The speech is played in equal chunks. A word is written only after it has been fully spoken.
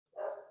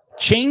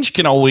Change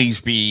can always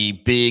be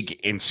big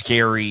and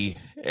scary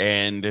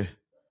and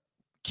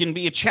can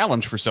be a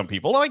challenge for some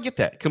people. I get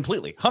that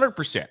completely,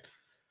 100%,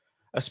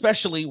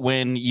 especially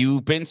when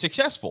you've been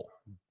successful.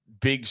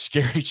 Big,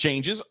 scary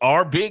changes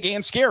are big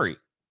and scary,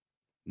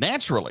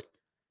 naturally.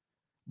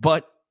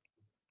 But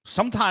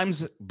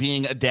sometimes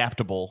being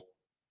adaptable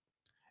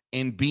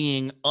and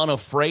being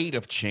unafraid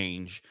of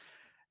change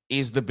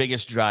is the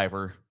biggest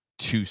driver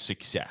to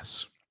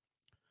success.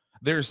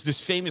 There's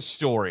this famous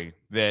story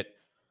that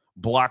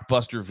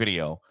Blockbuster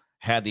Video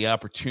had the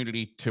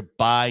opportunity to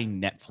buy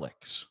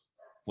Netflix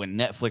when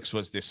Netflix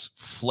was this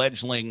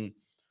fledgling,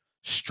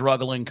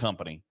 struggling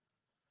company.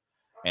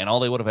 And all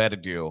they would have had to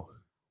do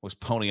was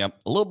pony up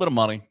a little bit of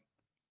money,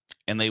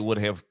 and they would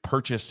have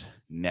purchased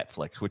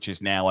Netflix, which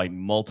is now a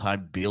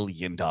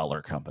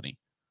multi-billion-dollar company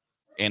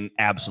and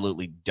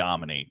absolutely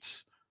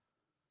dominates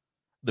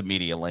the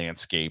media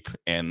landscape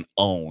and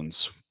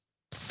owns,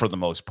 for the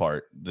most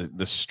part,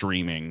 the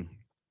streaming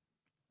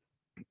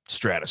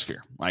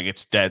stratosphere. Like,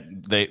 it's that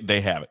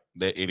they have it.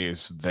 It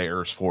is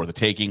theirs for the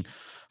taking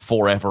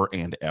forever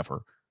and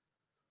ever.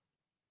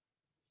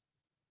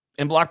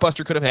 And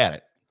Blockbuster could have had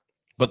it,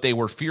 but they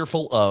were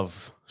fearful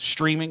of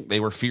streaming. They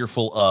were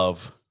fearful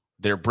of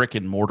their brick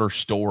and mortar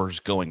stores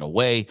going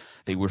away.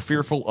 They were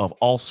fearful of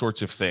all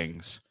sorts of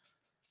things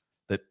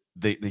that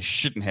they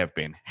shouldn't have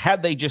been.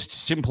 Had they just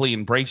simply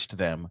embraced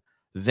them,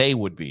 they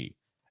would be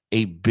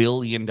a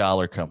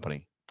billion-dollar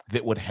company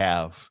that would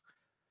have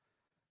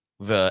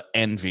the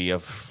envy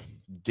of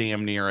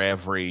damn near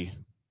every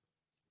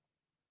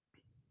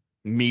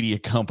media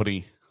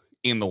company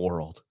in the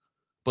world.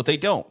 But they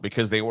don't,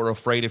 because they were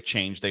afraid of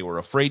change. They were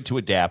afraid to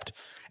adapt.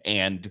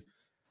 And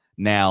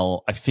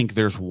now I think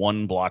there's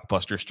one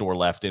Blockbuster store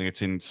left, and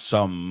it's in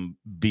some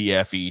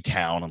BFE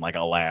town in like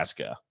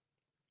Alaska.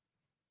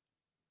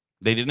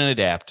 They didn't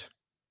adapt.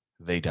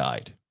 They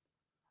died.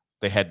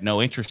 They had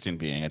no interest in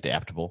being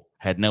adaptable,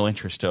 had no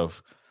interest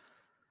of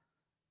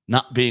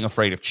not being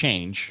afraid of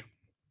change.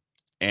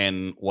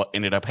 And what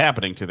ended up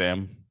happening to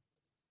them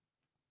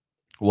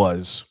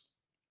was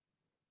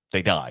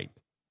they died.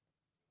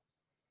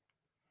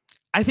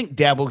 I think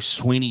Dabo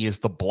Swinney is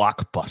the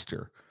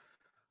Blockbuster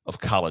of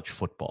college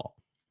football.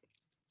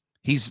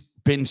 He's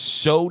been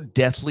so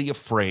deathly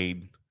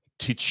afraid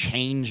to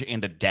change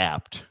and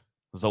adapt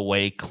the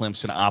way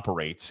Clemson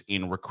operates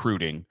in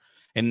recruiting,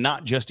 and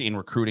not just in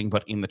recruiting,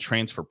 but in the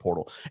transfer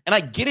portal. And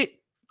I get it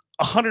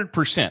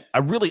 100%. I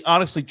really,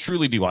 honestly,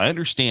 truly do. I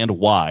understand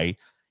why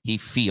he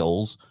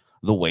feels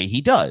the way he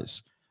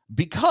does,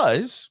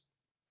 because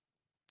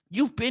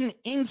you've been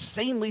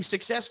insanely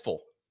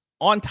successful.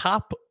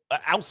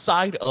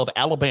 Outside of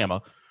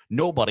Alabama,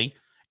 nobody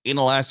in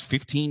the last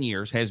 15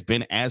 years has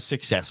been as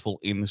successful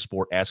in the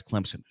sport as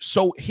Clemson.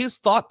 So his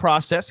thought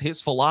process,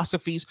 his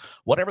philosophies,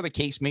 whatever the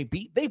case may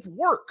be, they've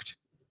worked.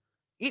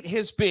 It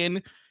has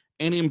been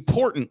an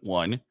important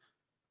one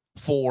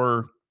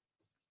for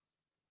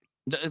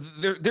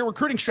their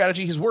recruiting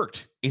strategy has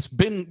worked. It's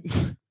been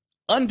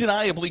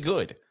undeniably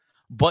good,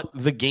 but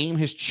the game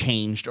has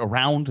changed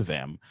around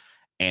them,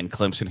 and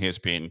Clemson has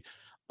been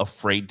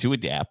afraid to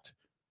adapt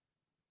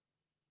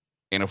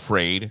and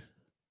afraid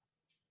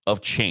of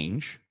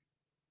change,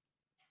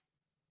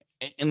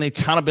 and they've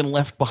kind of been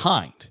left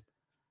behind.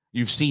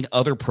 You've seen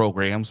other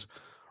programs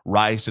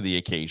rise to the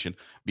occasion,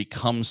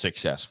 become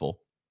successful,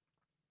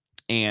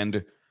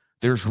 and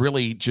there's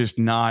really just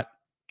not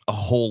a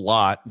whole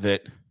lot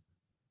that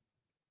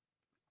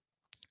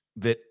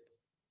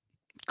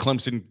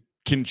Clemson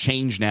can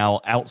change now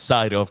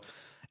outside of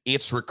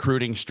its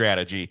recruiting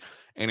strategy,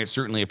 and it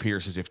certainly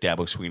appears as if Dabo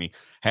Swinney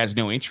has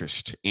no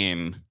interest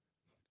in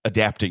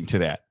adapting to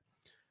that.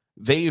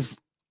 They've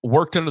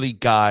worked under the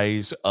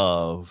guise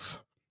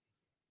of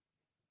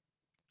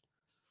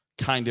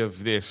kind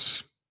of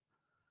this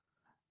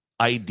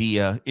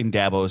idea in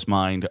Dabo's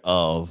mind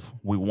of,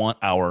 we want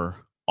our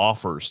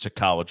offers to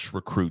college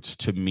recruits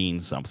to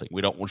mean something.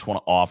 We don't just want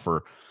to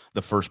offer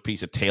the first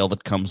piece of tail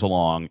that comes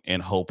along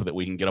and hope that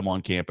we can get them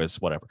on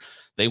campus, whatever.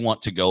 They want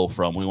to go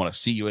from, we want to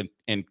see you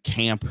in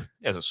camp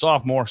as a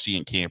sophomore, see you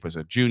in camp as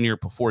a junior,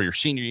 before your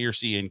senior year,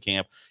 see you in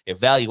camp,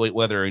 evaluate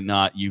whether or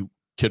not you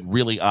could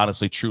really,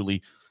 honestly,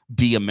 truly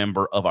be a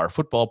member of our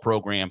football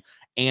program.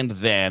 And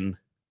then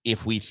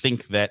if we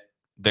think that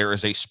there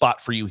is a spot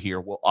for you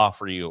here, we'll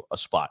offer you a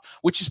spot,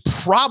 which is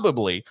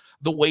probably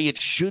the way it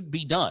should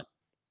be done.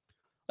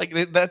 Like,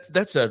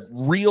 that's a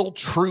real,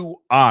 true,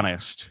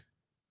 honest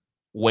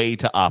way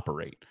to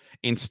operate,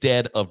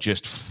 instead of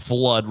just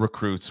flood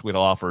recruits with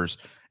offers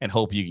and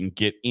hope you can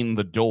get in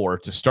the door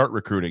to start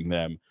recruiting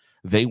them.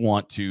 They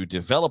want to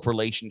develop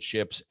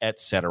relationships,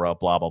 etc.,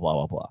 blah, blah, blah,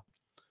 blah, blah.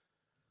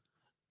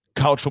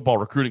 College football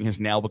recruiting has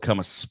now become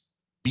a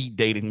speed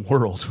dating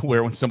world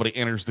where when somebody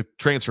enters the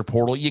transfer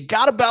portal, you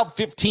got about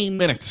 15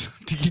 minutes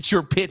to get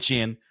your pitch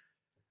in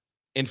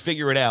and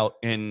figure it out.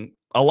 And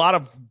a lot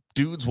of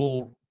dudes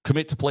will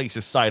commit to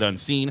places sight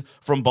unseen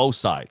from both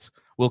sides.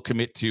 Will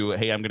commit to,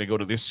 hey, I'm going to go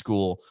to this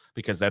school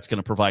because that's going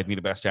to provide me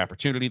the best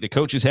opportunity. The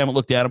coaches haven't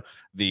looked at them.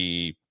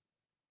 The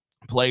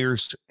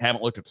Players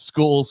haven't looked at the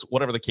schools,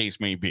 whatever the case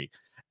may be.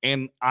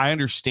 And I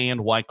understand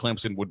why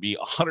Clemson would be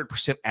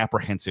 100%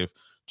 apprehensive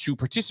to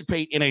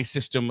participate in a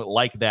system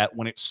like that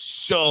when it's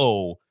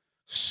so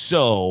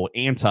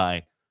anti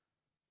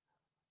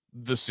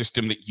the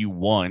system that you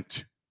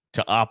want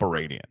to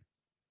operate in.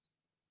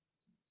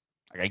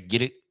 Like, I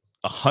get it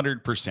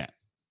 100%.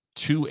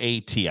 To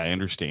a T, I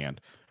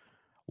understand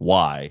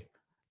why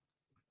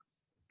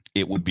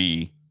it would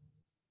be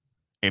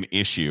an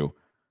issue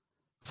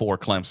for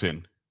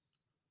Clemson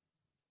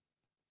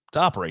to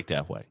operate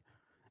that way.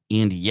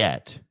 And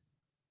yet,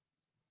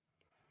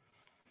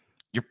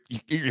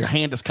 your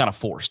hand is kind of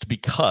forced,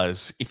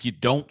 because if you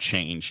don't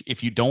change,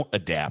 if you don't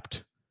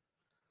adapt,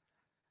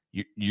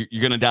 you're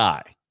going to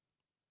die,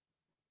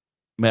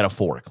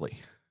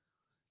 metaphorically.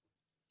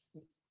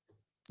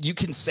 You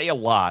can say a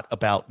lot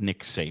about Nick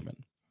Saban.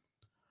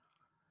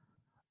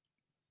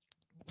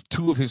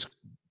 Two of his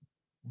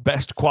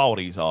best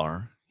qualities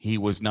are he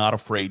was not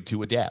afraid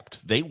to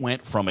adapt. They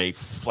went from a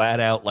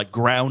flat-out, like,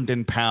 ground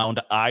and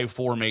pound, I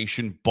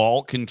formation,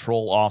 ball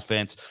control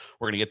offense.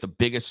 We're going to get the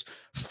biggest,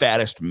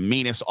 fattest,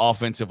 meanest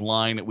offensive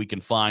line that we can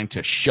find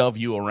to shove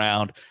you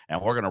around,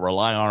 and we're going to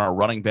rely on our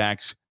running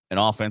backs and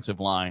offensive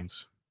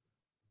lines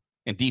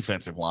and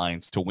defensive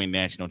lines to win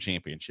national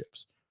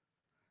championships.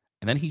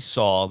 And then he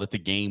saw that the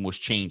game was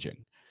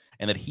changing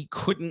and that he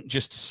couldn't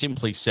just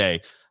simply say,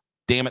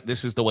 damn it,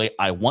 this is the way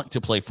I want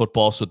to play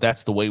football, so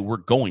that's the way we're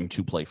going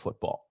to play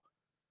football.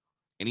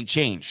 And he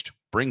changed,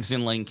 brings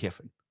in Lane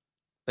Kiffin.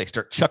 They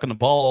start chucking the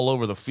ball all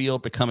over the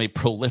field, become a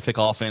prolific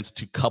offense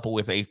to couple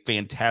with a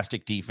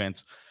fantastic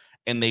defense,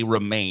 and they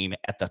remain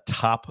at the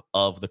top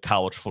of the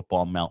college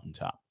football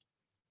mountaintop.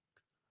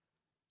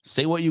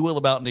 Say what you will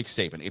about Nick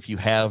Saban. If you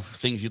have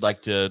things you'd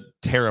like to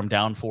tear him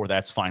down for,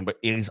 that's fine. But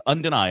it is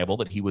undeniable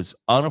that he was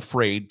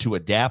unafraid to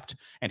adapt,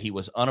 and he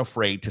was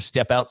unafraid to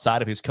step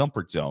outside of his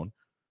comfort zone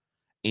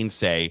and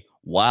say,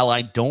 while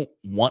I don't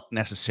want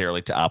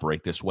necessarily to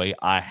operate this way,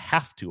 I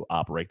have to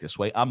operate this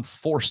way. I'm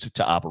forced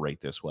to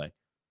operate this way.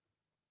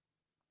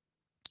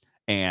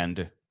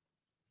 And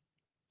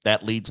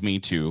that leads me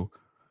to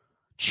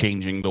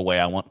changing the way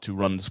I want to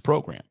run this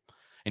program.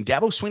 And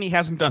Dabo Swinney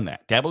hasn't done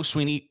that. Dabo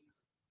Swinney,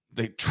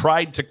 they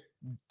tried to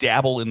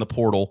dabble in the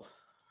portal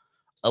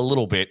a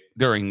little bit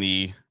during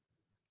the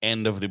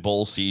end of the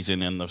bowl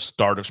season and the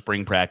start of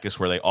spring practice,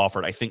 where they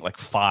offered, I think, like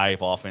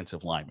 5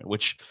 offensive linemen,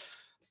 which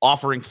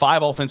offering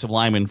 5 offensive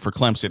linemen for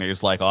Clemson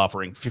is like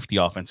offering 50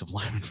 offensive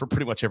linemen for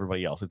pretty much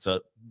everybody else. It's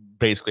a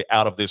basically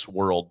out of this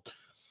world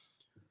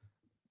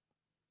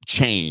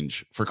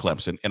change for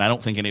Clemson. And I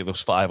don't think any of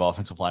those 5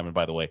 offensive linemen,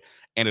 by the way,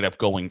 ended up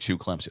going to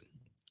Clemson.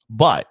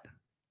 But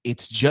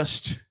it's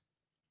just,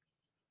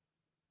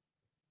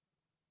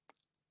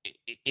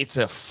 it's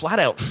a flat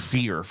out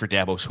fear for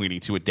Dabo Swinney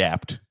to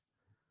adapt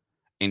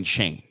and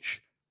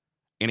change.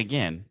 And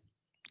again,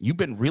 you've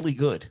been really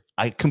good.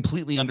 I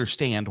completely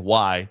understand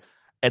why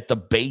at the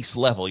base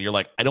level you're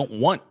like, I don't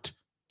want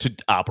to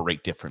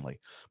operate differently.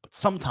 But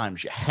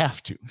sometimes you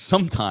have to.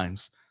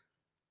 Sometimes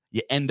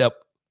you end up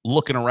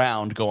looking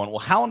around going, well,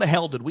 how in the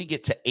hell did we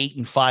get to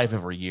 8-5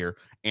 every year,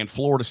 and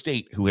Florida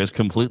State, who has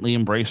completely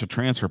embraced a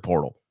transfer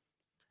portal,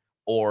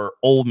 or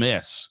Ole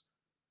Miss,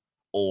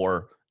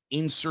 or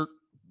insert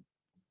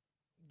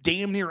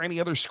damn near any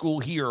other school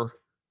here,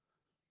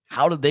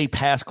 how did they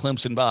pass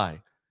Clemson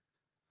by?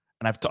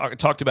 And I've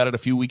talked about it a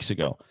few weeks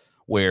ago,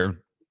 where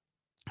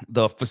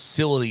the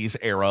facilities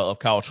era of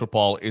college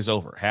football is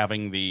over.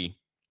 Having the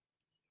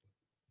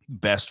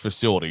best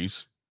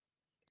facilities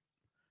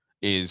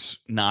is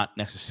not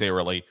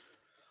necessarily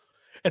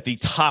at the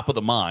top of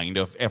the mind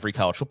of every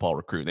college football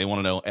recruit. They want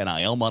to know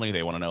NIL money.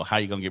 They want to know, how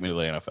you going to get me to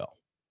the NFL?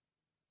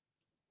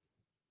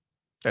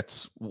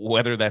 That's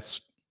whether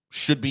that's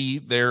should be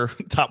their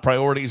top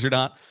priorities or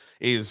not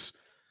is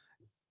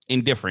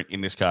indifferent in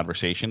this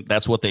conversation.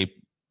 That's what they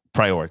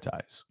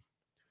prioritize.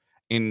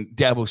 And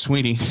Dabo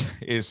Swinney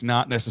is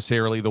not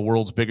necessarily the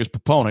world's biggest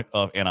proponent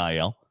of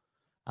NIL.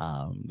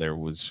 There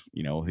was,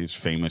 he's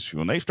famous,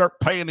 when they start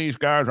paying these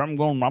guys, I'm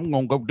going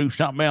to go do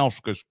something else,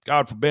 because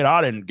God forbid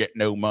I didn't get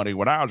no money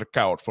when I was a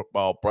college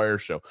football player.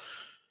 So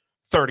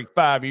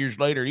 35 years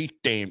later, these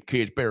damn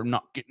kids better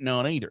not get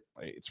none either.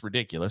 It's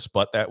ridiculous,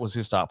 but that was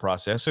his thought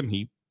process, and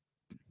he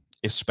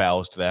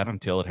espoused that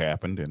until it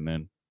happened, and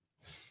then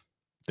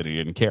that he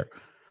didn't care.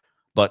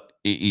 But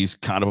he's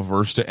kind of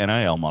averse to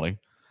NIL money,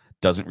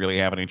 doesn't really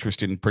have an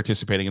interest in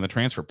participating in the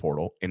transfer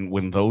portal. And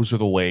when those are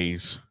the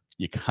ways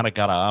you kind of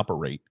got to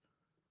operate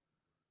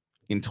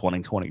in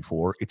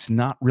 2024, it's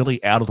not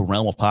really out of the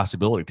realm of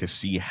possibility to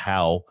see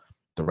how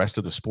the rest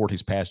of the sport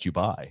has passed you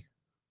by.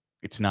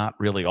 It's not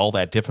really all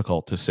that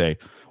difficult to say,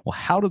 well,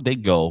 how did they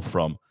go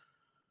from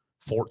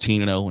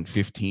 14-0 and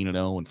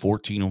 15-0 and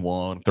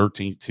 14-1,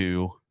 13-2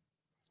 to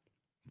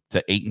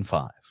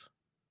 8-5,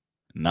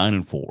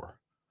 9-4,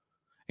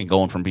 and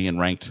going from being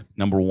ranked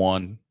number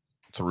 1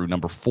 through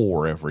number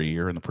 4 every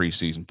year in the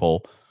preseason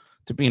poll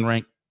to being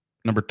ranked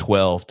number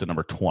 12 to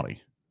number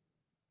 20.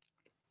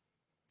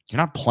 You're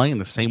not playing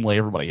the same way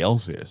everybody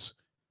else is,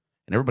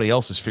 and everybody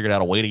else has figured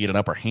out a way to get an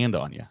upper hand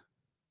on you.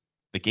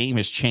 The game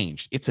has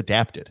changed. It's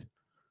adapted.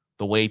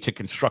 The way to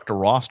construct a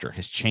roster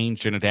has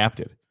changed and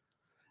adapted.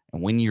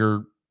 And when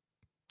you're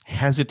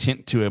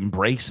hesitant to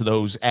embrace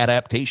those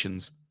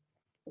adaptations,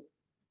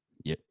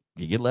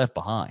 you get left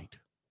behind.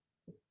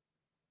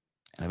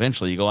 And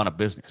eventually you go out of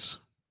business.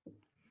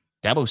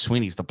 Dabo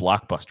Swinney's the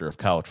Blockbuster of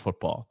college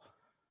football.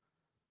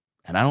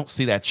 And I don't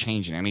see that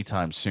changing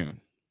anytime soon.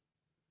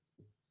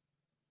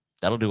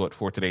 That'll do it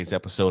for today's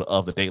episode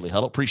of the Daily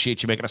Huddle.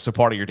 Appreciate you making us a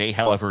part of your day,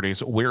 however it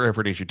is,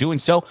 wherever it is you're doing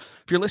so.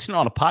 If you're listening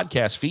on a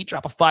podcast feed,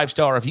 drop a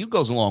 5-star review.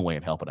 Goes a long way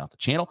in helping out the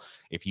channel.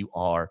 If you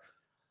are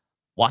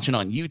watching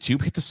on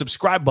YouTube, hit the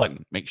subscribe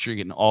button. Make sure you're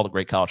getting all the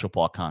great college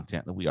football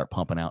content that we are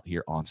pumping out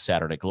here on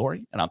Saturday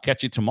Glory. And I'll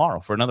catch you tomorrow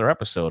for another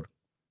episode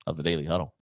of the Daily Huddle.